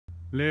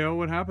Leo,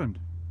 what happened?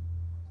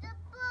 The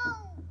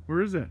boat.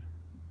 Where is it?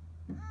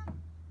 Go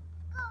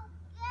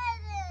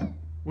get it.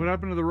 What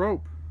happened to the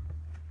rope?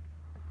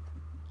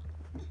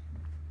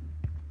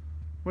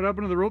 What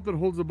happened to the rope that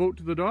holds the boat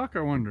to the dock,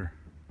 I wonder?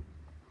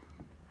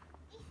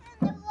 It's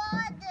in the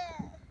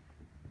water.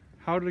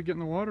 How did it get in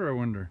the water, I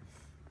wonder?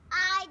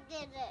 I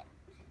did it.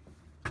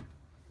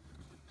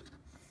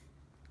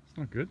 It's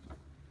not good.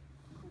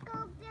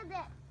 Go get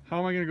it. How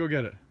am I going to go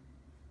get it?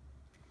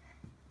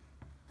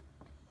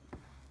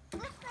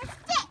 With the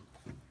stick.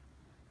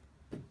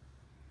 Am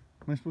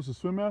I supposed to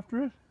swim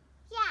after it?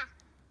 Yeah.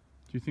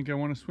 Do you think I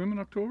want to swim in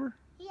October?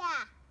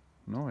 Yeah.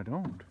 No, I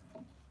don't.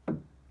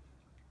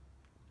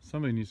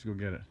 Somebody needs to go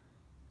get it.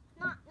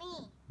 Not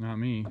me. Not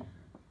me.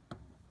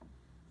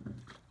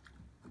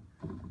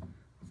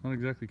 It's not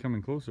exactly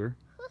coming closer.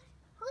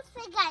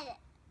 Who's to get it?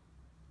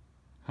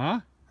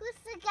 Huh?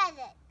 Who's to get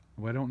it?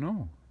 Well, I don't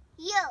know.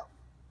 You.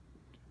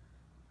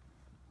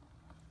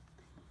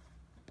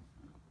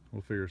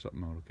 We'll figure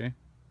something out, okay?